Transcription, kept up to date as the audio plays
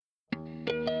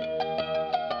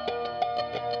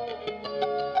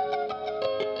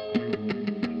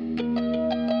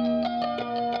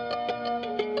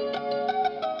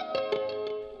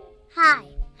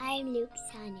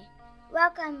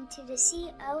Welcome to the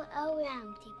COO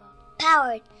Roundtable,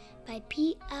 powered by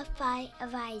PFI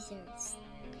Advisors.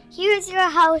 Here's your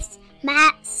host,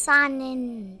 Matt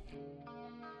Sonnen.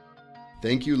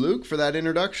 Thank you, Luke, for that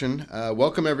introduction.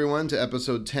 Welcome, everyone, to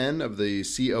episode 10 of the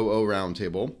COO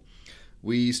Roundtable.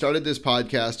 We started this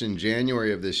podcast in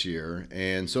January of this year,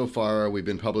 and so far we've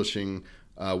been publishing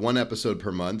one episode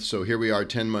per month. So here we are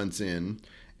 10 months in,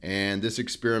 and this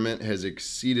experiment has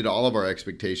exceeded all of our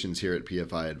expectations here at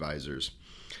PFI Advisors.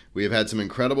 We have had some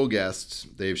incredible guests.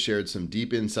 They've shared some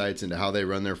deep insights into how they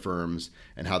run their firms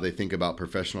and how they think about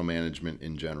professional management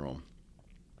in general.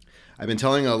 I've been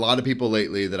telling a lot of people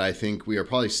lately that I think we are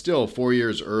probably still 4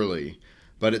 years early,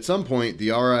 but at some point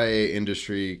the RIA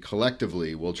industry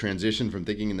collectively will transition from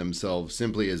thinking of themselves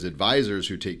simply as advisors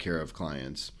who take care of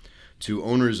clients to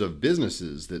owners of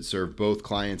businesses that serve both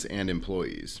clients and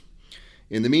employees.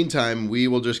 In the meantime, we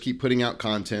will just keep putting out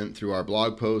content through our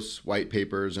blog posts, white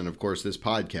papers, and of course this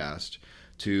podcast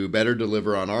to better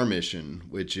deliver on our mission,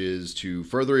 which is to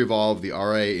further evolve the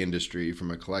RIA industry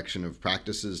from a collection of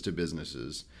practices to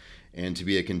businesses, and to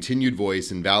be a continued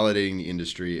voice in validating the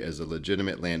industry as a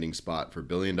legitimate landing spot for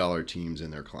billion-dollar teams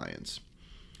and their clients.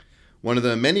 One of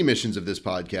the many missions of this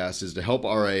podcast is to help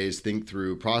RIAs think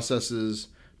through processes,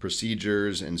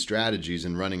 procedures, and strategies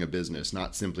in running a business,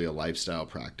 not simply a lifestyle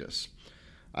practice.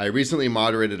 I recently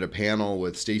moderated a panel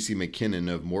with Stacy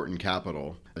McKinnon of Morton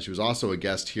Capital. She was also a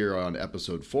guest here on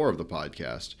episode 4 of the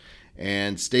podcast.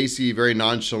 And Stacy very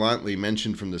nonchalantly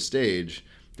mentioned from the stage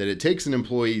that it takes an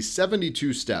employee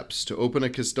 72 steps to open a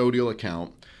custodial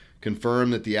account,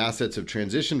 confirm that the assets have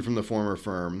transitioned from the former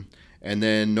firm, and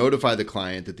then notify the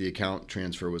client that the account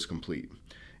transfer was complete.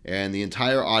 And the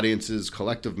entire audience's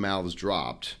collective mouths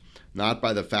dropped, not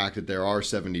by the fact that there are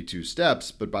 72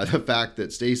 steps, but by the fact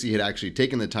that Stacy had actually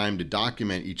taken the time to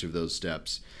document each of those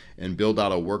steps and build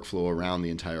out a workflow around the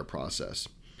entire process.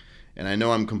 And I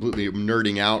know I'm completely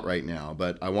nerding out right now,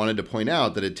 but I wanted to point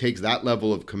out that it takes that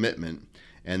level of commitment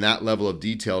and that level of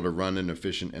detail to run an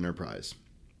efficient enterprise.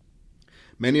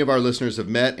 Many of our listeners have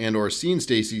met and or seen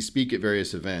Stacy speak at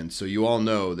various events, so you all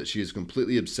know that she is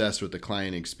completely obsessed with the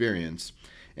client experience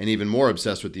and even more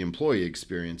obsessed with the employee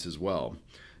experience as well.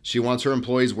 She wants her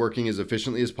employees working as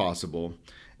efficiently as possible,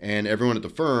 and everyone at the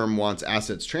firm wants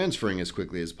assets transferring as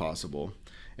quickly as possible.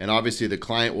 And obviously the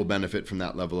client will benefit from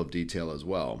that level of detail as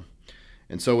well.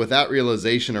 And so with that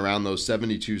realization around those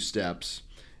 72 steps,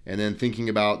 and then thinking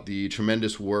about the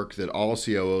tremendous work that all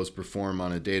COOs perform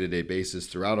on a day-to-day basis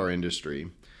throughout our industry,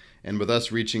 and with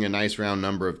us reaching a nice round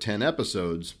number of 10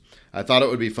 episodes, I thought it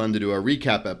would be fun to do a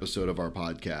recap episode of our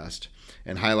podcast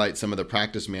and highlight some of the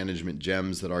practice management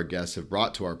gems that our guests have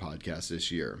brought to our podcast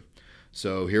this year.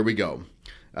 So here we go.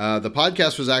 The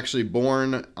podcast was actually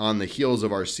born on the heels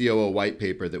of our COO white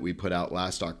paper that we put out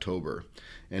last October,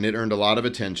 and it earned a lot of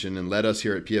attention and led us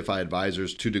here at PFI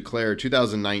Advisors to declare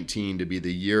 2019 to be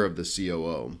the year of the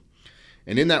COO.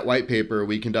 And in that white paper,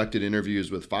 we conducted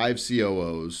interviews with 5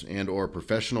 COOs and or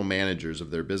professional managers of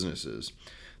their businesses.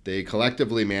 They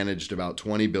collectively managed about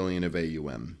 $20 billion of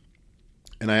AUM.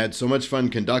 And I had so much fun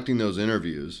conducting those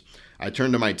interviews. I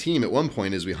turned to my team at one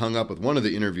point as we hung up with one of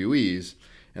the interviewees,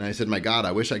 and I said, my God,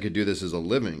 I wish I could do this as a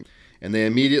living. And they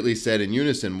immediately said in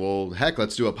unison, well, heck,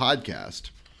 let's do a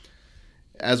podcast.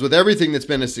 As with everything that's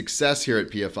been a success here at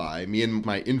PFI, me and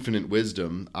my infinite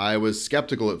wisdom, I was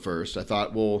skeptical at first. I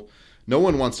thought, well, no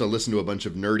one wants to listen to a bunch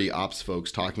of nerdy ops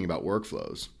folks talking about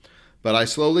workflows. But I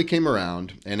slowly came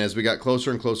around, and as we got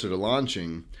closer and closer to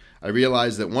launching, I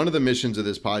realized that one of the missions of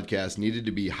this podcast needed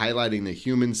to be highlighting the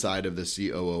human side of the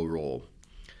COO role.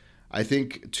 I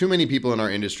think too many people in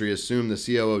our industry assume the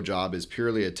COO job is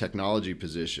purely a technology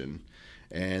position,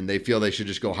 and they feel they should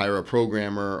just go hire a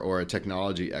programmer or a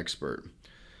technology expert.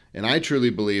 And I truly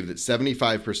believe that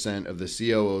 75% of the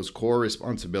COO's core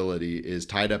responsibility is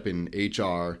tied up in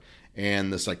HR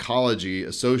and the psychology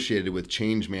associated with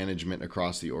change management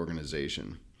across the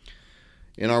organization.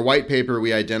 In our white paper,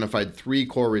 we identified 3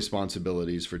 core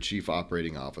responsibilities for chief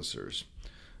operating officers.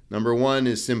 Number 1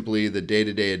 is simply the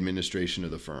day-to-day administration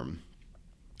of the firm.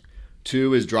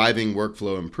 2 is driving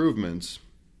workflow improvements.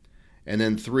 And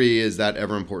then 3 is that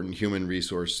ever-important human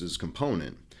resources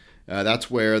component. That's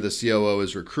where the COO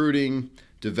is recruiting,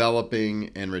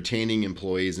 developing, and retaining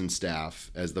employees and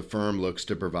staff as the firm looks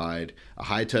to provide a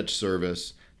high-touch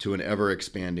service to an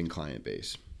ever-expanding client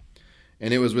base.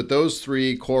 And it was with those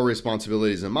 3 core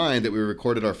responsibilities in mind that we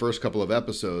recorded our first couple of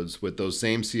episodes with those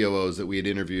same COOs that we had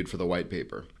interviewed for the white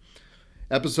paper.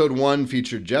 Episode 1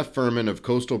 featured Jeff Furman of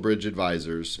Coastal Bridge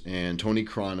Advisors and Tony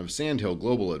Cron of Sandhill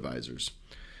Global Advisors.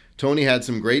 Tony had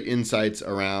some great insights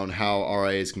around how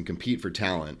RIAs can compete for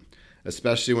talent,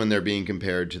 especially when they're being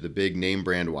compared to the big name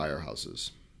brand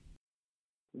wirehouses.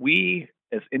 We,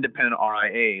 as independent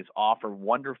RIAs, offer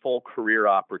wonderful career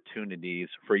opportunities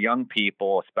for young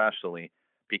people, especially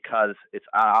because it's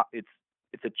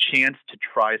a chance to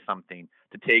try something,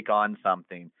 to take on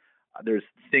something. There's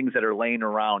things that are laying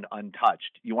around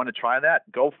untouched. You want to try that?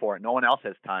 Go for it. No one else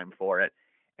has time for it.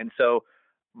 And so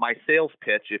my sales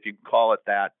pitch, if you call it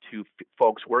that, to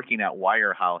folks working at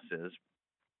wirehouses,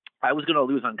 I was going to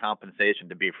lose on compensation,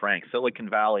 to be frank. Silicon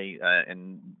Valley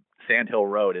and Sand Hill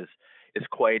Road is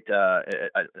quite a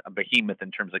behemoth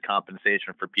in terms of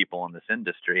compensation for people in this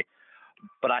industry.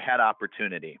 But I had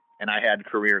opportunity and I had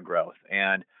career growth.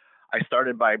 And I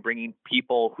started by bringing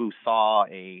people who saw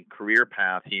a career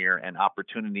path here and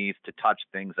opportunities to touch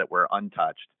things that were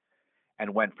untouched,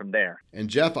 and went from there. And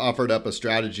Jeff offered up a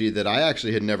strategy that I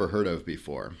actually had never heard of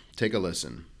before. Take a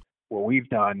listen. What we've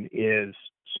done is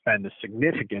spend a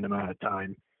significant amount of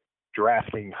time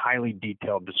drafting highly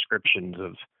detailed descriptions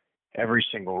of every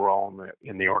single role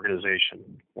in the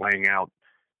organization, laying out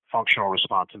functional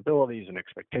responsibilities and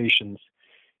expectations,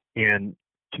 and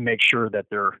to make sure that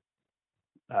they're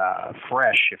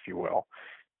fresh, if you will.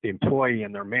 The employee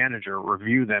and their manager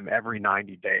review them every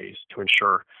 90 days to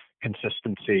ensure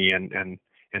consistency and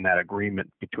that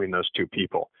agreement between those two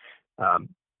people.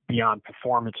 Beyond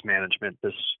performance management,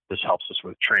 this helps us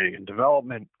with training and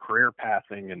development, career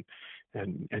pathing,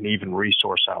 and even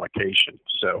resource allocation.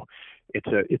 So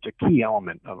it's a key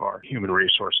element of our human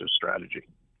resources strategy.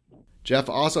 Jeff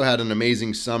also had an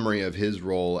amazing summary of his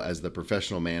role as the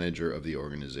professional manager of the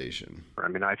organization. I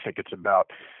mean, I think it's about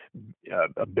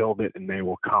a build it and they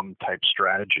will come type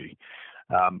strategy.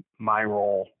 My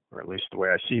role, or at least the way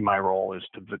I see my role, is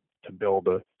to build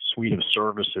a suite of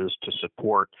services to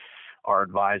support our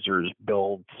advisors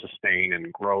build, sustain,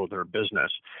 and grow their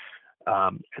business.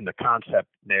 And the concept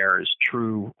there is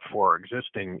true for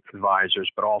existing advisors,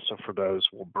 but also for those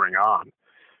we'll bring on.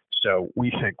 So we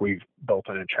think we've built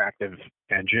an attractive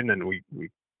engine, and we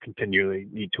continually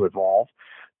need to evolve.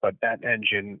 But that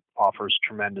engine offers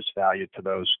tremendous value to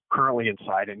those currently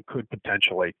inside and could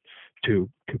potentially to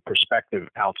prospective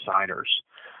outsiders.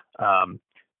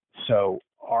 So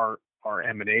our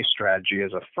M&A strategy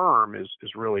as a firm is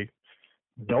really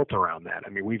built around that. I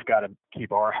mean, we've got to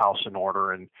keep our house in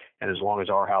order, and as long as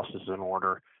our house is in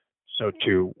order, so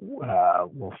too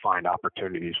we'll find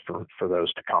opportunities for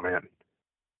those to come in.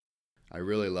 I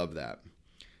really love that.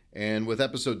 And with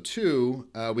episode 2,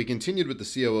 we continued with the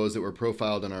COOs that were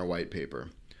profiled in our white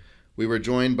paper. We were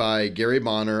joined by Gary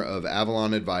Bonner of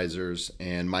Avalon Advisors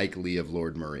and Mike Lee of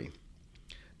Lord Murray.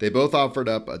 They both offered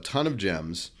up a ton of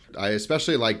gems. I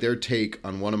especially like their take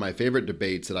on one of my favorite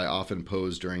debates that I often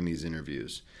pose during these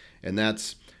interviews, and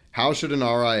that's how should an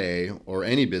RIA, or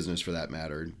any business for that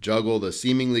matter, juggle the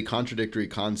seemingly contradictory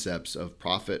concepts of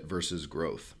profit versus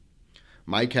growth?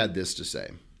 Mike had this to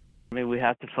say. I mean, we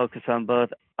have to focus on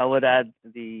both. I would add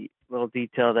the little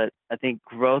detail that I think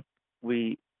growth,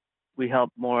 we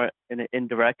help more in an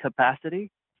indirect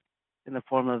capacity in the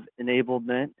form of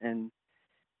enablement and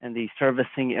the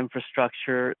servicing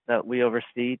infrastructure that we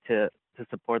oversee to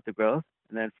support the growth.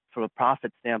 And then from a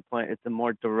profit standpoint, it's a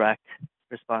more direct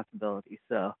responsibility.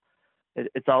 So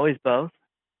it's always both.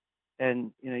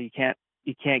 And you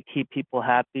can't keep people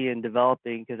happy and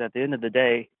developing, because at the end of the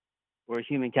day, we're a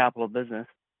human capital business.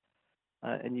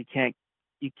 And you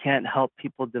can't help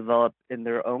people develop in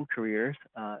their own careers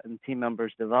and team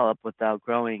members develop without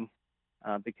growing,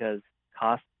 because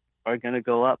costs are going to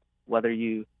go up whether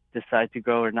you decide to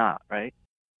grow or not, right?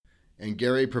 And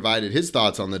Gary provided his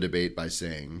thoughts on the debate by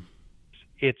saying,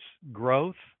 it's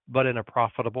growth, but in a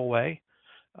profitable way.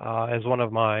 As one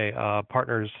of my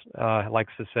partners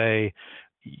likes to say,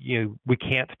 we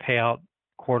can't pay out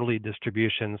quarterly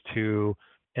distributions to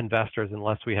investors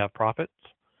unless we have profits.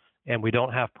 And we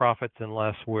don't have profits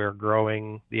unless we're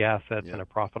growing the assets in a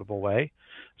profitable way.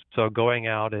 So going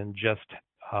out and just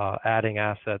adding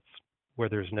assets where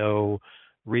there's no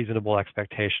reasonable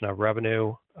expectation of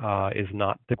revenue is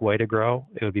not the way to grow.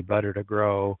 It would be better to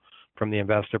grow from the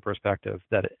investor perspective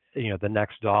that the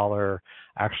next dollar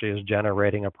actually is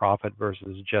generating a profit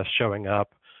versus just showing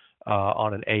up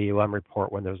on an AUM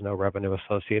report when there's no revenue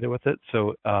associated with it.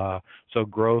 So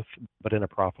growth, but in a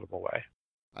profitable way.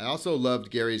 I also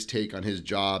loved Gary's take on his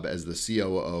job as the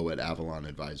COO at Avalon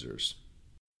Advisors.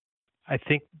 I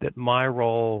think that my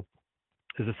role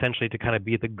is essentially to kind of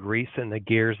be the grease and the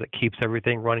gears that keeps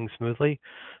everything running smoothly.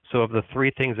 So of the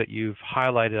 3 things that you've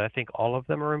highlighted, I think all of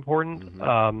them are important.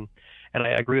 Mm-hmm. And I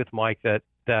agree with Mike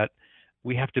that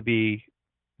we have to be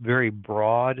very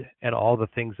broad at all the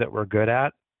things that we're good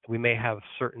at. We may have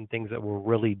certain things that we're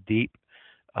really deep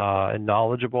and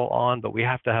knowledgeable on, but we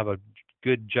have to have a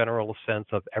good general sense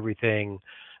of everything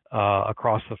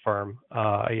across the firm.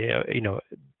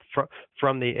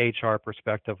 From the HR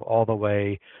perspective, all the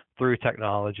way through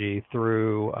technology,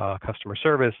 through customer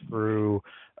service, through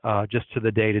just to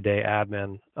the day-to-day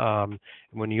admin.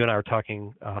 When you and I were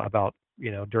talking about,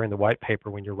 during the white paper,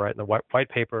 when you're writing the white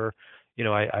paper,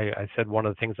 I said one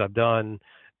of the things I've done,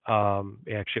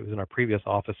 actually it was in our previous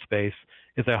office space,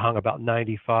 is I hung about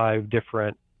 95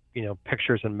 different,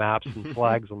 pictures and maps and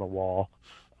flags on the wall,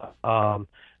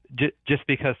 just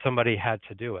because somebody had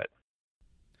to do it.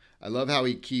 I love how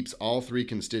he keeps all three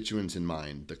constituents in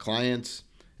mind: the clients,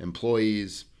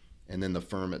 employees, and then the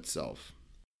firm itself.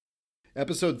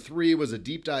 Episode 3 was a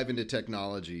deep dive into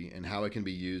technology and how it can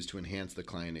be used to enhance the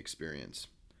client experience.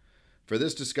 For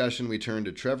this discussion, we turned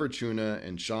to Trevor Chuna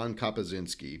and Sean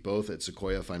Kopaczynski, both at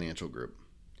Sequoia Financial Group.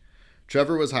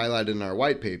 Trevor was highlighted in our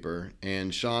white paper,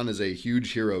 and Sean is a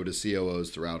huge hero to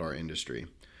COOs throughout our industry.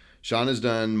 Sean has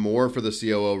done more for the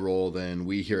COO role than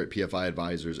we here at PFI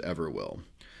Advisors ever will.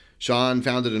 Sean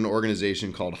founded an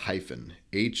organization called Hyphon,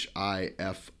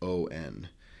 HIFON.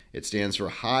 It stands for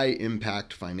High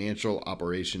Impact Financial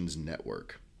Operations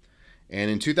Network. And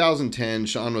in 2010,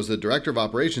 Sean was the director of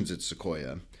operations at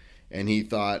Sequoia, and he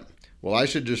thought, well, I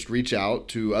should just reach out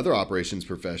to other operations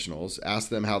professionals, ask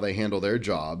them how they handle their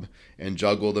job, and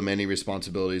juggle the many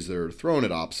responsibilities that are thrown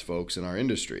at ops folks in our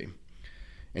industry.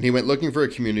 And he went looking for a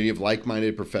community of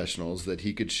like-minded professionals that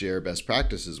he could share best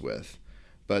practices with.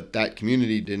 But that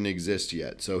community didn't exist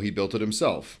yet, so he built it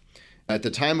himself. At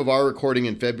the time of our recording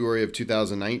in February of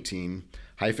 2019,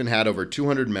 Hyphon had over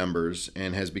 200 members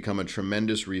and has become a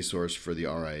tremendous resource for the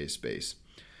RIA space.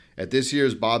 At this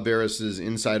year's Bob Barris's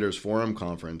Insiders Forum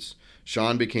conference,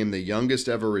 Sean became the youngest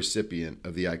ever recipient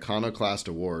of the Iconoclast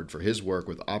Award for his work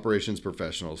with operations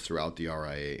professionals throughout the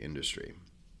RIA industry.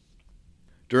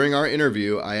 During our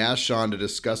interview, I asked Sean to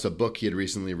discuss a book he had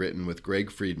recently written with Greg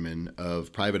Friedman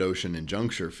of Private Ocean and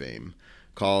Juncture fame,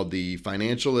 called the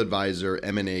Financial Advisor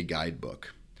M&A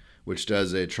Guidebook, which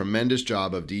does a tremendous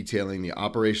job of detailing the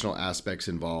operational aspects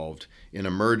involved in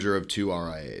a merger of two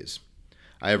RIAs.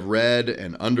 I have read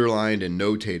and underlined and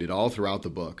notated all throughout the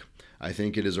book. I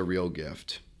think it is a real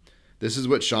gift. This is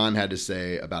what Sean had to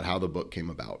say about how the book came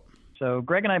about. So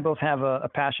Greg and I both have a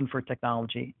passion for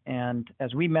technology. And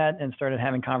as we met and started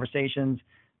having conversations,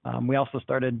 we also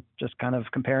started just kind of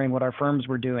comparing what our firms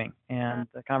were doing. And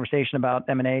the conversation about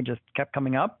M&A just kept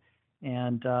coming up.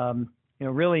 And,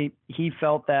 really, he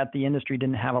felt that the industry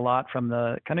didn't have a lot from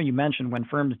the kind of, you mentioned, when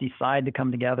firms decide to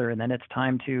come together and then it's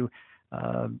time to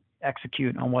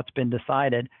execute on what's been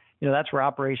decided, that's where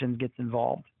operations gets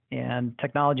involved. And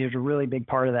technology is a really big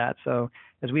part of that. So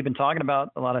as we've been talking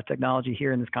about a lot of technology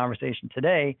here in this conversation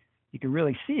today, you can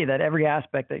really see that every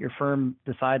aspect that your firm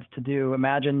decides to do,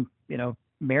 imagine,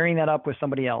 marrying that up with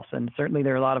somebody else. And certainly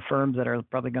there are a lot of firms that are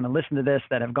probably going to listen to this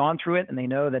that have gone through it, and they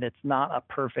know that it's not a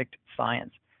perfect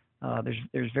science.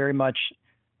 There's very much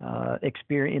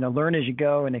experience, learn as you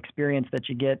go, and experience that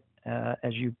you get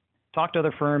as you talk to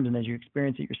other firms and as you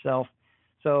experience it yourself.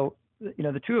 So,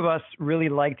 the two of us really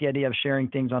like the idea of sharing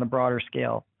things on a broader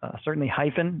scale. Certainly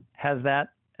Hyphon has that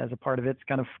as a part of its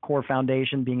kind of core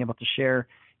foundation, being able to share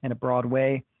in a broad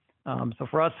way. So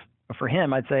for us, for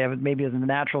him, I'd say maybe as a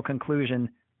natural conclusion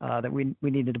that we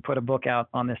needed to put a book out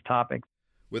on this topic.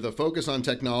 With a focus on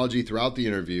technology throughout the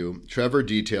interview, Trevor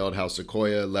detailed how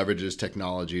Sequoia leverages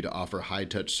technology to offer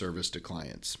high-touch service to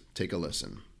clients. Take a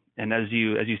listen. And as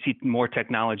you see more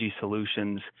technology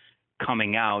solutions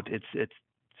coming out, it's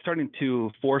starting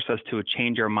to force us to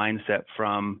change our mindset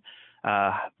from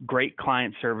great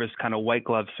client service, kind of white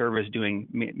glove service,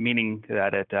 meaning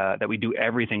that that we do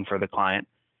everything for the client.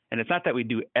 And it's not that we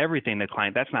do everything to the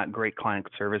client. That's not great client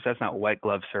service. That's not white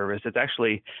glove service. It's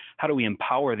actually how do we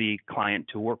empower the client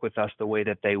to work with us the way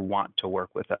that they want to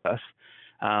work with us.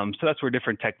 So that's where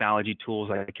different technology tools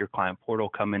like your client portal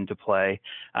come into play.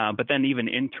 But then even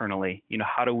internally,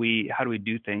 how do we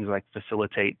do things like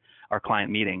facilitate our client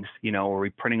meetings? Are we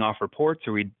printing off reports?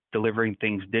 Are we delivering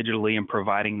things digitally and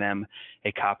providing them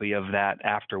a copy of that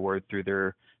afterward through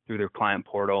their client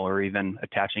portal, or even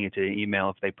attaching it to the email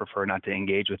if they prefer not to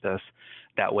engage with us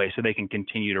that way, so they can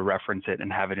continue to reference it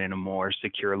and have it in a more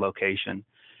secure location.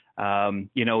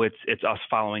 It's us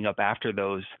following up after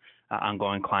those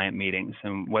ongoing client meetings,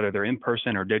 and whether they're in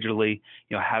person or digitally,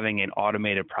 having an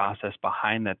automated process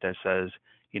behind that says,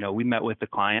 we met with the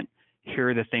client. Here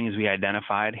are the things we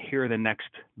identified. Here are the next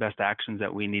best actions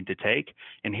that we need to take,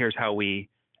 and here's how we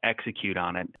execute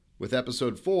on it. With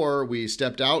episode 4, we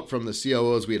stepped out from the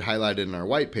COOs we had highlighted in our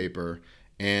white paper,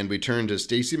 and we turned to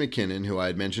Stacy McKinnon, who I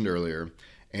had mentioned earlier,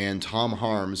 and Tom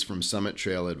Harms from Summit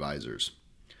Trail Advisors.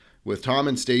 With Tom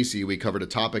and Stacy, we covered a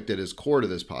topic that is core to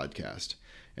this podcast,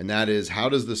 and that is, how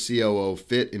does the COO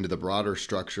fit into the broader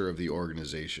structure of the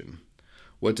organization?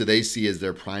 What do they see as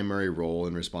their primary role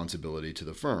and responsibility to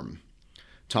the firm?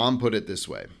 Tom put it this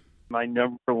way. My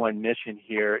number one mission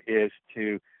here is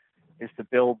to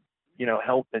build,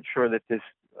 help ensure that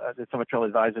that Summit Trail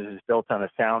Advisors is built on a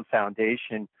sound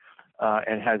foundation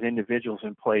and has individuals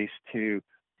in place to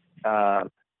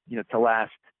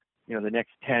last, the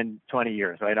next 10, 20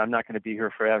 years, right? I'm not going to be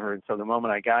here forever. And so the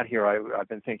moment I got here, I've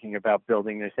been thinking about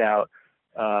building this out,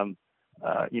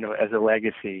 as a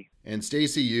legacy. And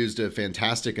Stacy used a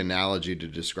fantastic analogy to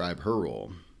describe her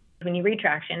role. When you read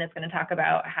Traction, it's going to talk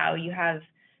about how you have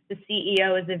the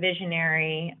CEO as a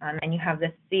visionary and you have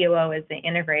the COO as the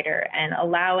integrator, and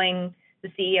allowing the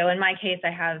CEO, in my case,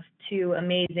 I have two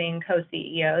amazing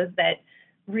co-CEOs that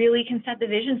really can set the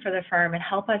vision for the firm and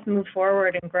help us move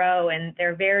forward and grow. And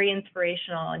they're very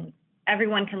inspirational, and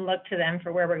everyone can look to them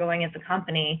for where we're going as a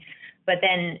company. But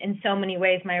then in so many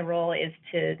ways, my role is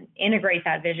to integrate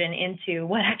that vision into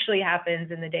what actually happens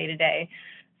in the day-to-day.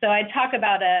 So I talk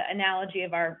about an analogy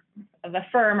of a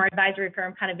firm, our advisory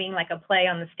firm, kind of being like a play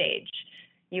on the stage.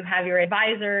 You have your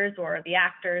advisors or the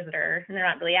actors they're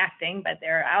not really acting, but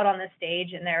they're out on the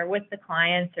stage and they're with the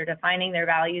clients, they're defining their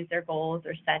values, their goals,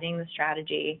 they're setting the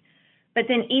strategy. But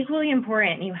then equally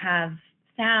important, you have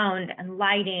sound and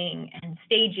lighting and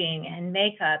staging and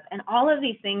makeup, and all of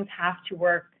these things have to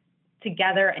work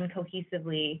together and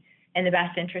cohesively in the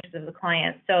best interest of the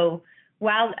client. So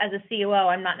while as a COO,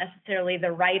 I'm not necessarily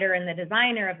the writer and the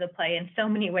designer of the play, in so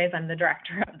many ways I'm the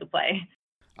director of the play.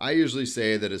 I usually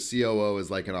say that a COO is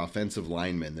like an offensive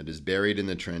lineman that is buried in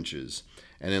the trenches.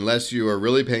 And unless you are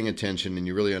really paying attention and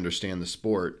you really understand the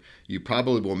sport, you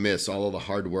probably will miss all of the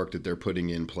hard work that they're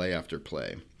putting in play after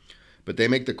play. But they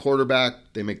make the quarterback,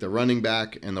 they make the running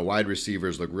back, and the wide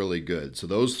receivers look really good. So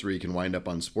those three can wind up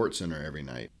on SportsCenter every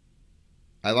night.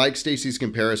 I like Stacy's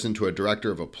comparison to a director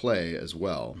of a play as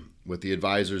well, with the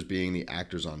advisors being the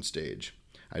actors on stage.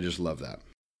 I just love that.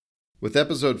 With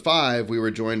episode 5, we were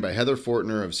joined by Heather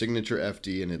Fortner of Signature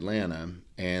FD in Atlanta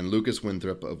and Lucas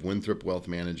Winthrop of Winthrop Wealth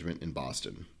Management in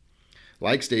Boston.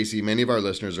 Like Stacy, many of our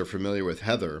listeners are familiar with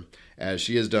Heather, as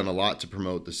she has done a lot to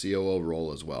promote the COO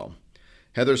role as well.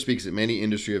 Heather speaks at many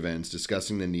industry events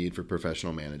discussing the need for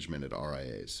professional management at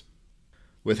RIAs.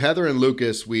 With Heather and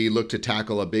Lucas, we look to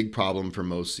tackle a big problem for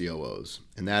most COOs,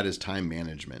 and that is time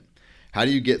management. How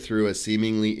do you get through a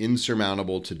seemingly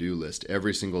insurmountable to-do list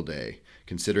every single day,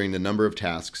 considering the number of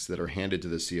tasks that are handed to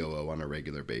the COO on a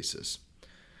regular basis?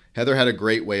 Heather had a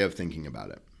great way of thinking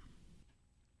about it.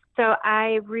 So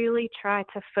I really try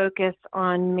to focus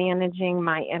on managing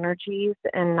my energies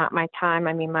and not my time.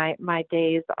 I mean, my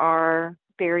days are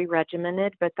very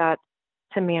regimented, but that's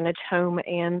to manage home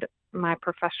and my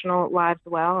professional lives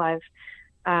well. I've,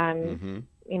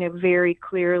 very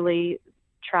clearly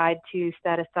tried to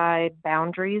set aside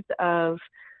boundaries of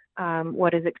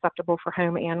what is acceptable for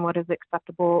home and what is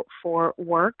acceptable for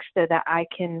work, so that I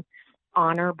can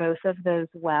honor both of those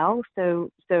well.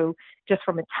 So just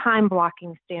from a time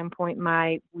blocking standpoint,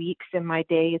 my weeks and my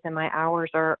days and my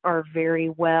hours are very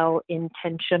well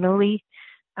intentionally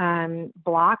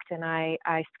blocked, and I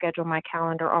schedule my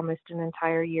calendar almost an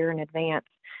entire year in advance,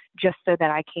 just so that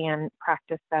I can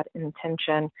practice that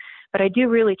intention. But I do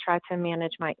really try to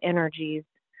manage my energies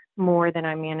more than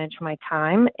I manage my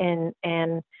time,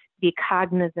 and be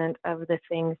cognizant of the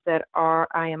things that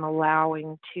I am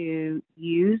allowing to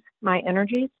use my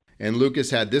energies. And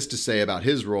Lucas had this to say about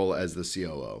his role as the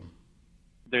COO.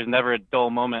 There's never a dull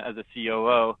moment as a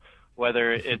COO,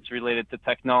 whether it's related to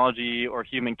technology or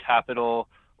human capital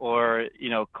or,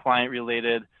 client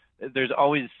related. There's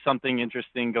always something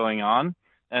interesting going on.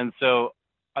 And so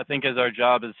I think as our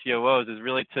job as COOs is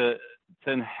really to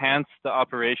enhance the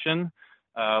operation,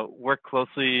 work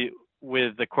closely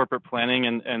with the corporate planning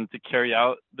and to carry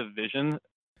out the vision.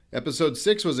 Episode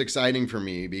 6 was exciting for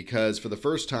me because for the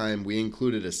first time we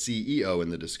included a CEO in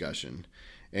the discussion.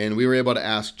 And we were able to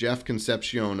ask Jeff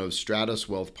Concepcion of Stratus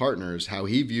Wealth Partners how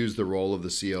he views the role of the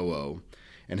COO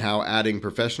and how adding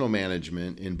professional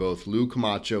management in both Lou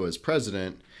Camacho as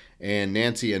president and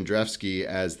Nancy Andrzejewski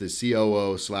as the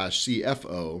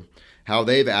COO/CFO, how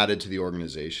they've added to the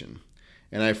organization.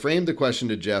 And I framed the question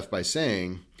to Jeff by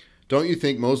saying, don't you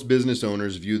think most business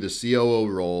owners view the COO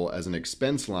role as an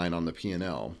expense line on the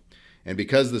P&L? And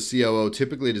because the COO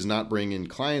typically does not bring in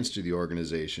clients to the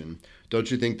organization,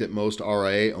 don't you think that most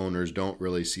RIA owners don't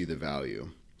really see the value?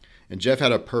 And Jeff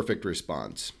had a perfect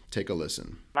response. Take a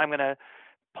listen. I'm going to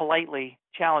politely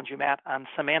challenge you, Matt, on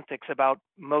semantics about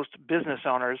most business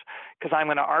owners, because I'm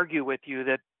going to argue with you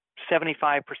that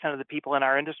 75% of the people in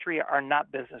our industry are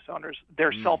not business owners.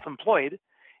 They're self-employed,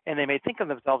 and they may think of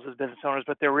themselves as business owners,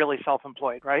 but they're really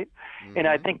self-employed, right? And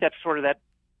I think that's sort of that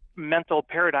mental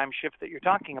paradigm shift that you're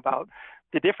talking about.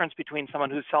 The difference between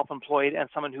someone who's self-employed and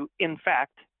someone who, in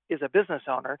fact, is a business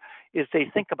owner is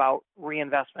they think about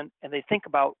reinvestment, and they think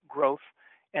about growth,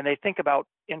 and they think about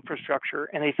infrastructure,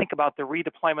 and they think about the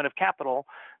redeployment of capital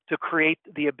to create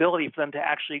the ability for them to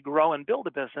actually grow and build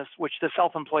a business, which the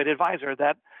self-employed advisor,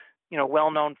 that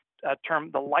well-known term,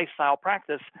 the lifestyle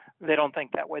practice, they don't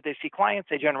think that way. They see clients,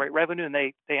 they generate revenue, and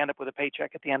they end up with a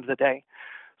paycheck at the end of the day.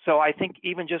 So I think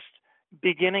even just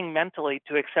beginning mentally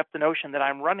to accept the notion that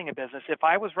I'm running a business, if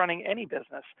I was running any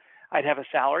business, I'd have a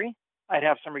salary, I'd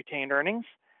have some retained earnings,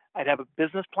 I'd have a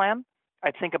business plan,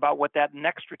 I'd think about what that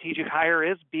next strategic hire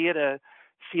is, be it a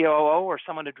COO or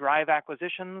someone to drive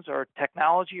acquisitions or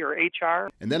technology or HR.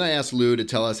 And then I asked Lou to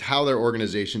tell us how their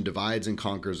organization divides and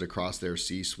conquers across their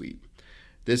C-suite.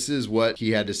 This is what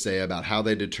he had to say about how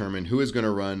they determine who is going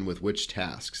to run with which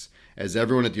tasks, as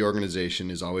everyone at the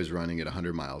organization is always running at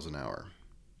 100 miles an hour.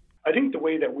 I think the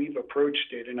way that we've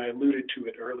approached it, and I alluded to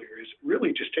it earlier, is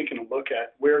really just taking a look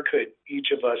at where could each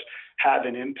of us have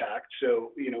an impact.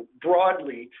 So,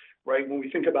 broadly, right, when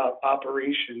we think about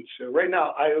operations, so right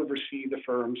now I oversee the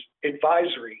firm's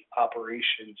advisory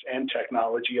operations and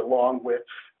technology along with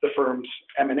the firm's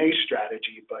M&A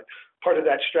strategy. But part of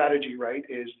that strategy, right,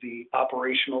 is the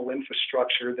operational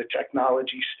infrastructure, the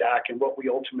technology stack, and what we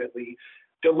ultimately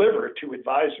deliver to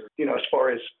advisors. As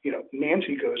far as,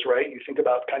 Nancy goes, right, you think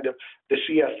about kind of the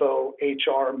CFO,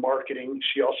 HR, marketing.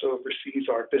 She also oversees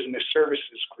our business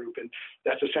services group, and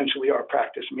that's essentially our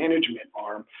practice management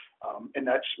arm. And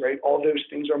that's right. All those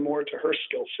things are more to her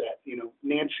skill set.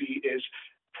 Nancy is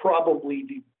probably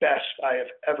the best I have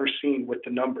ever seen with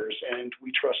the numbers, and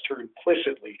we trust her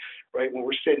implicitly, right? When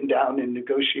we're sitting down and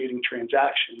negotiating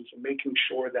transactions and making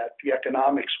sure that the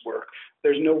economics work,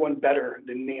 there's no one better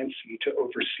than Nancy to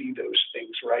oversee those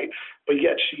things, right? But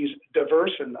yet she's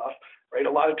diverse enough, right?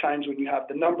 A lot of times when you have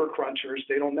the number crunchers,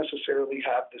 they don't necessarily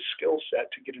have the skill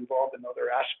set to get involved in other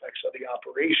aspects of the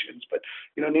operations. But,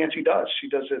 Nancy does. She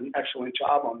does an excellent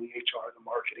job on the HR, the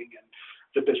marketing, and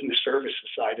the business services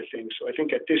side of things. So I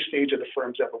think at this stage of the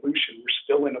firm's evolution, we're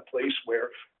still in a place where,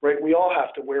 right, we all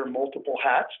have to wear multiple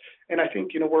hats. And I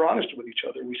think, we're honest with each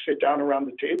other. We sit down around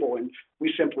the table and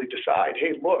we simply decide,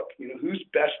 hey, look, who's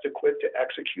best equipped to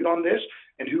execute on this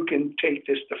and who can take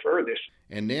this the furthest.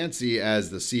 And Nancy, as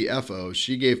the CFO,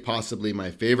 she gave possibly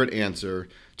my favorite answer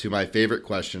to my favorite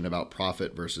question about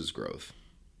profit versus growth.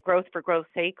 Growth for growth's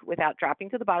sake without dropping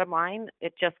to the bottom line,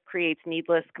 it just creates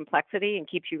needless complexity and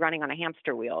keeps you running on a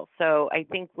hamster wheel. So I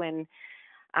think when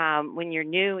you're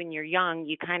new and you're young,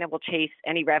 you kind of will chase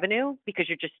any revenue because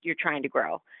you're trying to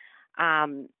grow.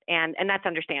 And that's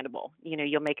understandable.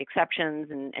 You'll make exceptions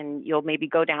and you'll maybe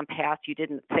go down paths you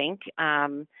didn't think,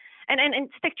 and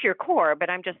stick to your core. But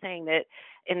I'm just saying that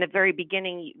in the very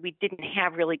beginning, we didn't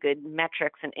have really good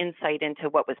metrics and insight into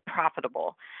what was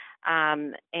profitable.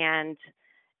 And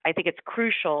I think it's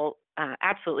crucial,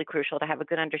 absolutely crucial, to have a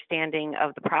good understanding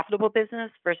of the profitable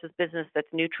business versus business that's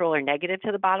neutral or negative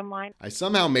to the bottom line. I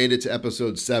somehow made it to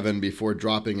episode 7 before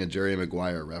dropping a Jerry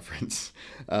Maguire reference.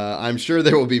 I'm sure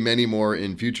there will be many more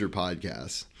in future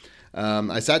podcasts.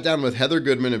 I sat down with Heather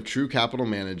Goodman of True Capital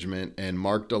Management and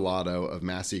Mark Delato of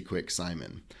Massey Quick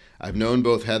Simon. I've known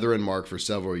both Heather and Mark for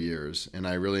several years, and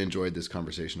I really enjoyed this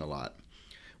conversation a lot.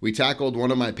 We tackled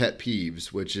one of my pet peeves,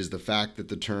 which is the fact that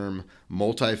the term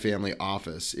multifamily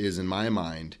office is, in my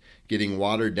mind, getting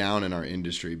watered down in our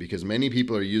industry because many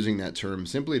people are using that term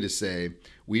simply to say,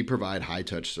 we provide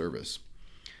high-touch service.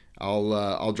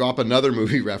 I'll drop another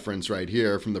movie reference right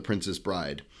here from The Princess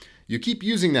Bride. You keep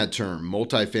using that term,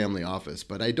 multifamily office,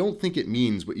 but I don't think it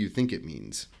means what you think it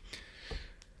means.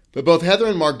 But both Heather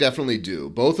and Mark definitely do.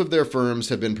 Both of their firms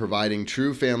have been providing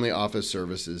true family office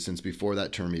services since before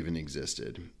that term even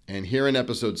existed. And here in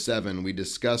episode 7, we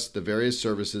discussed the various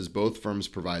services both firms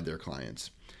provide their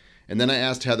clients. And then I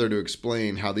asked Heather to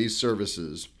explain how these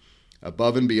services,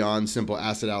 above and beyond simple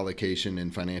asset allocation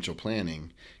and financial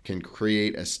planning, can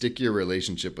create a stickier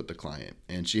relationship with the client.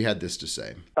 And she had this to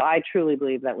say. I truly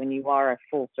believe that when you are a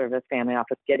full-service family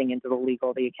office, getting into the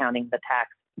legal, the accounting, the tax,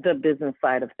 the business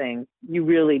side of things, you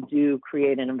really do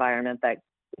create an environment that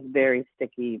is very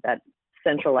sticky, that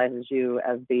centralizes you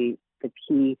as the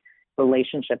key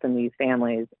relationship in these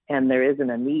families. And there isn't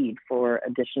a need for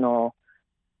additional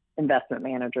investment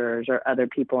managers or other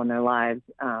people in their lives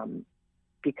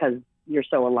because you're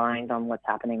so aligned on what's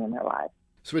happening in their lives.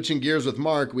 Switching gears with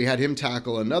Mark, we had him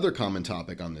tackle another common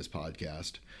topic on this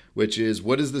podcast, which is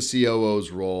what is the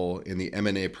COO's role in the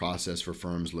M&A process for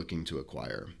firms looking to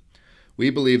acquire?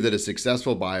 We believe that a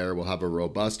successful buyer will have a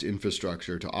robust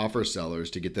infrastructure to offer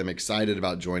sellers to get them excited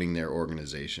about joining their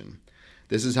organization.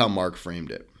 This is how Mark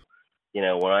framed it. You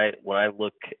know, when I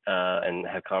look and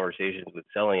have conversations with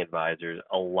selling advisors,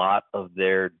 a lot of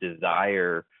their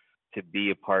desire to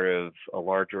be a part of a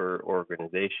larger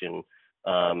organization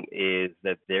is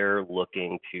that they're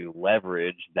looking to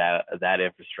leverage that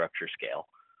infrastructure scale.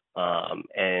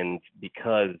 And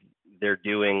because they're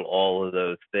doing all of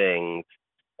those things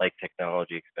like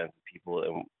technology, expensive people,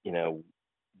 and you know,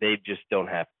 they just don't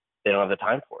have the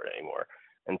time for it anymore.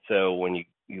 And so when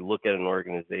you look at an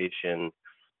organization,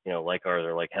 you know, like ours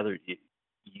or like Heather,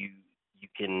 you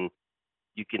can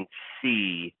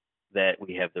see that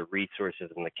we have the resources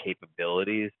and the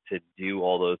capabilities to do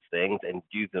all those things and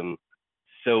do them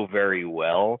so very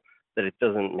well that it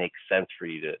doesn't make sense for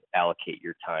you to allocate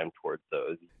your time towards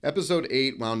those. Episode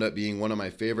 8 wound up being one of my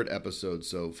favorite episodes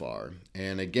so far.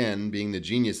 And again, being the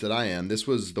genius that I am, this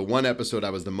was the one episode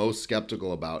I was the most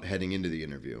skeptical about heading into the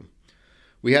interview.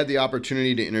 We had the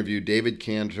opportunity to interview David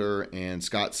Cantor and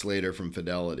Scott Slater from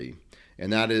Fidelity.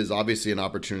 And that is obviously an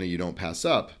opportunity you don't pass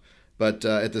up. But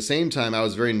at the same time, I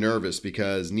was very nervous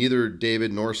because neither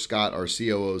David nor Scott are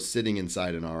COOs sitting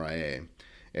inside an RIA.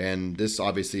 And this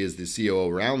obviously is the COO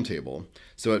Roundtable,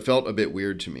 so it felt a bit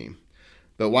weird to me.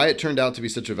 But why it turned out to be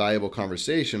such a valuable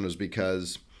conversation was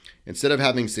because instead of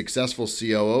having successful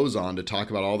COOs on to talk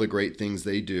about all the great things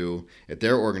they do at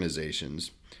their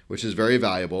organizations, which is very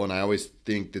valuable, and I always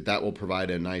think that will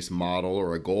provide a nice model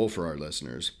or a goal for our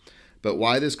listeners. But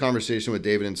why this conversation with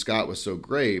David and Scott was so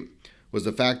great was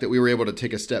the fact that we were able to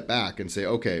take a step back and say,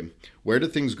 okay, where do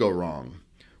things go wrong?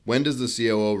 When does the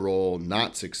COO role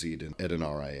not succeed at an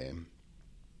RIA?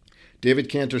 David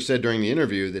Cantor said during the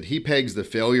interview that he pegs the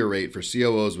failure rate for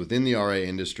COOs within the RIA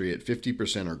industry at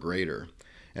 50% or greater.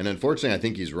 And unfortunately, I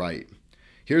think he's right.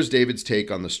 Here's David's take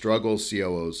on the struggles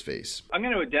COOs face. I'm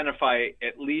going to identify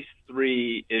at least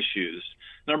 3 issues.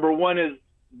 Number one is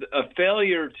a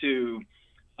failure to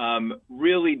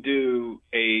really do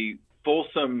a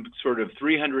fulsome sort of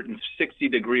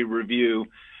 360-degree review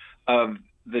of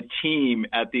the team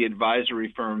at the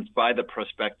advisory firms by the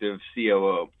prospective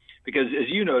COO. Because as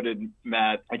you noted,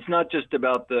 Matt, it's not just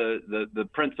about the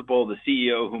principal, the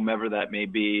CEO, whomever that may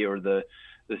be, or the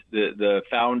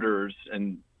founders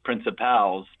and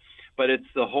principals, but it's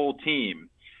the whole team.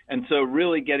 And so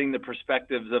really getting the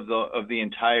perspectives of the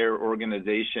entire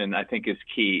organization, I think, is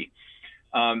key.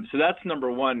 So that's number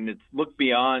one. It's look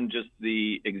beyond just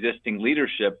the existing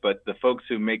leadership, but the folks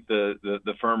who make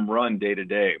the firm run day to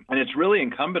day. And it's really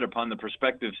incumbent upon the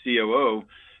prospective COO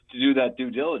to do that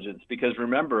due diligence, because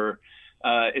remember,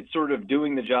 it's sort of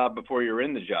doing the job before you're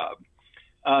in the job.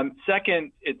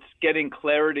 Second, it's getting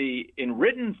clarity in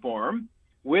written form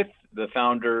with the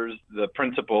founders, the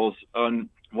principals, on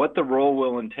what the role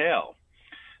will entail.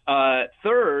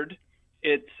 Third,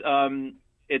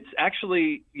 it's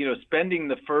actually, spending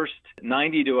the first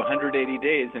 90 to 180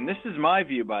 days, and this is my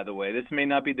view, by the way, this may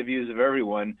not be the views of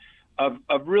everyone, of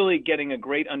really getting a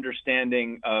great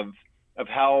understanding of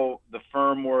how the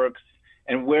firm works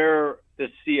and where the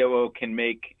COO can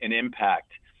make an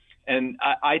impact. And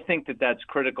I think that that's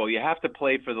critical. You have to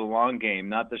play for the long game,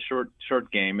 not the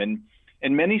short game.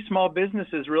 And many small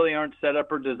businesses really aren't set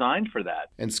up or designed for that.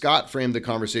 And Scott framed the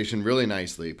conversation really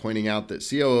nicely, pointing out that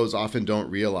COOs often don't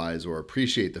realize or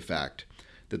appreciate the fact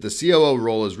that the COO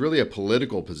role is really a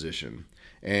political position,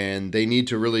 and they need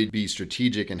to really be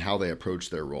strategic in how they approach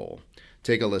their role.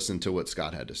 Take a listen to what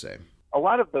Scott had to say. A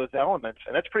lot of those elements,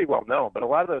 and that's pretty well known, but a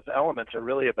lot of those elements are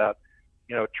really about,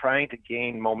 trying to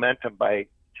gain momentum by,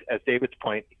 as David's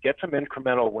point, get some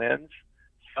incremental wins,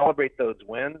 celebrate those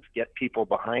wins, get people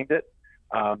behind it.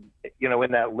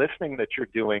 In that listening that you're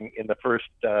doing in the first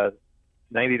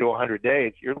 90 to 100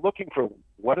 days, you're looking for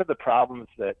what are the problems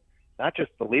that not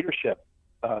just the leadership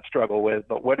struggle with,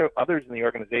 but what are others in the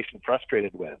organization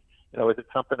frustrated with? Is it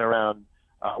something around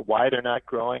why they're not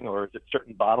growing, or is it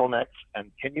certain bottlenecks?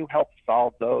 And can you help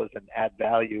solve those and add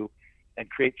value and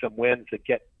create some wins that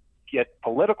get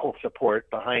political support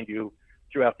behind you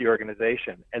throughout the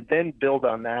organization, and then build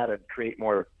on that and create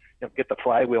more, get the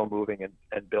flywheel moving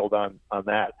and build on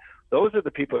that. Those are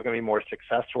the people who are going to be more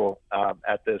successful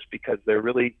at this, because they're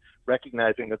really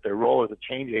recognizing that their role as a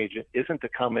change agent isn't to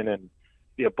come in and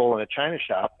be a bull in a china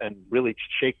shop and really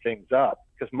shake things up,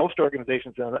 because most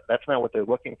organizations, that's not what they're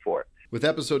looking for. With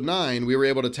episode 9, we were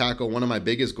able to tackle one of my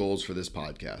biggest goals for this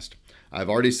podcast. I've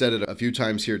already said it a few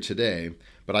times here today,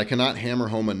 but I cannot hammer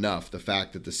home enough the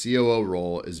fact that the COO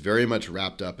role is very much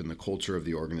wrapped up in the culture of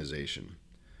the organization.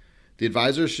 The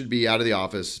advisors should be out of the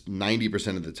office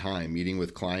 90% of the time, meeting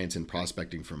with clients and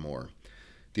prospecting for more.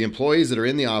 The employees that are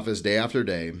in the office day after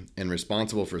day and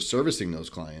responsible for servicing those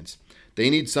clients, they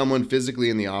need someone physically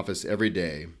in the office every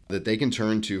day that they can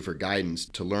turn to for guidance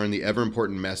to learn the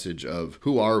ever-important message of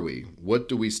who are we? What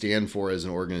do we stand for as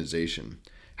an organization?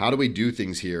 How do we do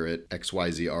things here at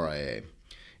XYZ RIA?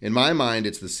 In my mind,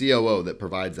 it's the COO that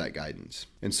provides that guidance.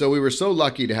 And so we were so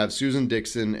lucky to have Susan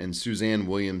Dixon and Suzanne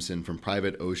Williamson from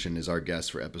Private Ocean as our guests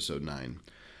for episode 9.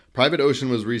 Private Ocean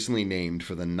was recently named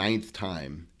for the 9th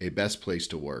time a best place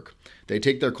to work. They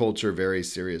take their culture very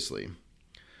seriously.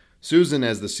 Susan,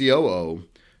 as the COO,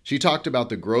 she talked about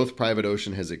the growth Private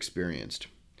Ocean has experienced.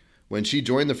 When she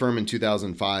joined the firm in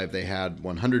 2005, they had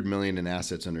 $100 million in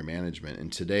assets under management,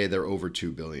 and today they're over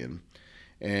 $2 billion.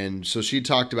 And so she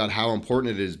talked about how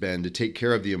important it has been to take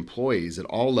care of the employees at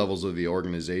all levels of the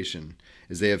organization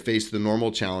as they have faced the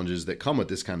normal challenges that come with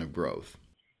this kind of growth.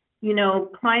 You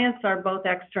know, clients are both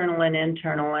external and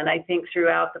internal, and I think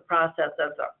throughout the process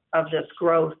of this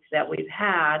growth that we've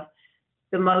had,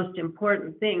 the most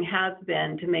important thing has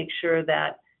been to make sure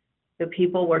that the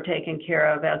people were taken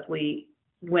care of as we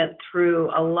went through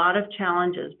a lot of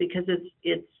challenges, because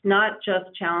it's not just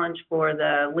challenge for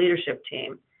the leadership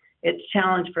team. It's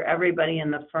challenge for everybody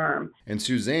in the firm. And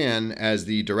Suzanne, as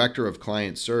the Director of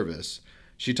Client Service,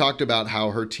 she talked about how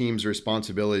her team's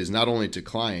responsibility is not only to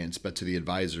clients, but to the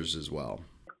advisors as well.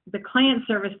 The client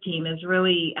service team is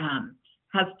really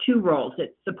has two roles.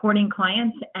 It's supporting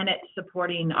clients and it's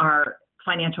supporting our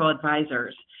financial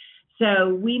advisors.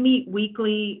 So we meet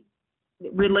weekly,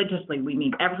 religiously. We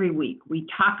meet every week. We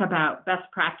talk about best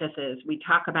practices. We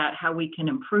talk about how we can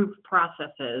improve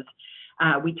processes.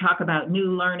 We talk about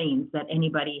new learnings that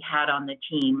anybody had on the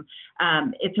team.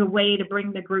 It's a way to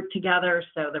bring the group together,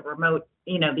 so the remote,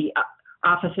 the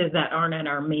offices that aren't in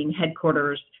our main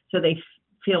headquarters, so they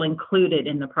feel included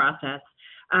in the process.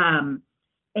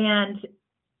 And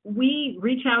we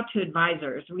reach out to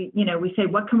advisors. We say,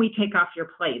 what can we take off your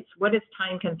plates? What is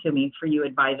time consuming for you,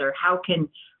 advisor? How can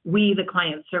we, the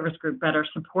client service group, better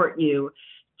support you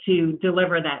to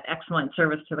deliver that excellent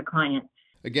service to the client?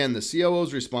 Again, the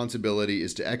COO's responsibility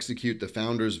is to execute the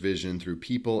founder's vision through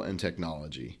people and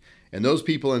technology. And those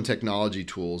people and technology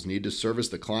tools need to service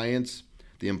the clients,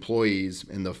 the employees,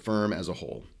 and the firm as a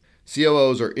whole.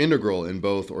 COOs are integral in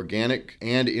both organic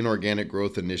and inorganic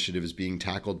growth initiatives being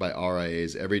tackled by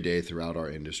RIAs every day throughout our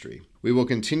industry. We will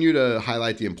continue to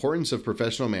highlight the importance of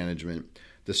professional management,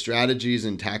 the strategies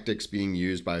and tactics being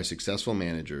used by successful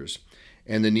managers,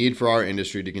 and the need for our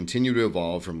industry to continue to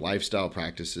evolve from lifestyle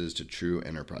practices to true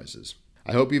enterprises.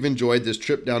 I hope you've enjoyed this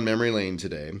trip down memory lane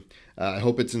today. I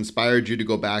hope it's inspired you to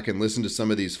go back and listen to some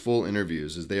of these full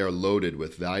interviews, as they are loaded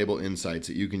with valuable insights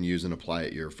that you can use and apply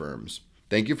at your firms.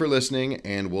 Thank you for listening,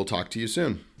 and we'll talk to you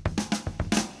soon.